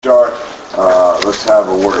Let's have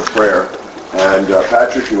a word of prayer. And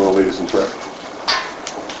Patrick, you want to lead us in prayer?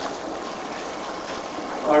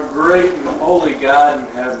 Our great and holy God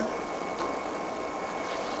in heaven,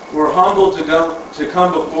 we're humbled to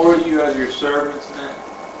come before you as your servants now,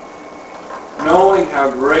 knowing how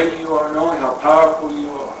great you are, knowing how powerful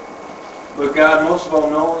you are, but God, most of all,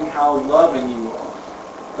 knowing how loving you are.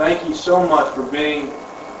 Thank you so much for being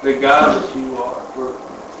the God that you are, for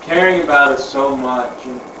caring about us so much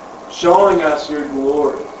and showing us your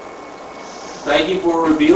glory. Thank you for revealing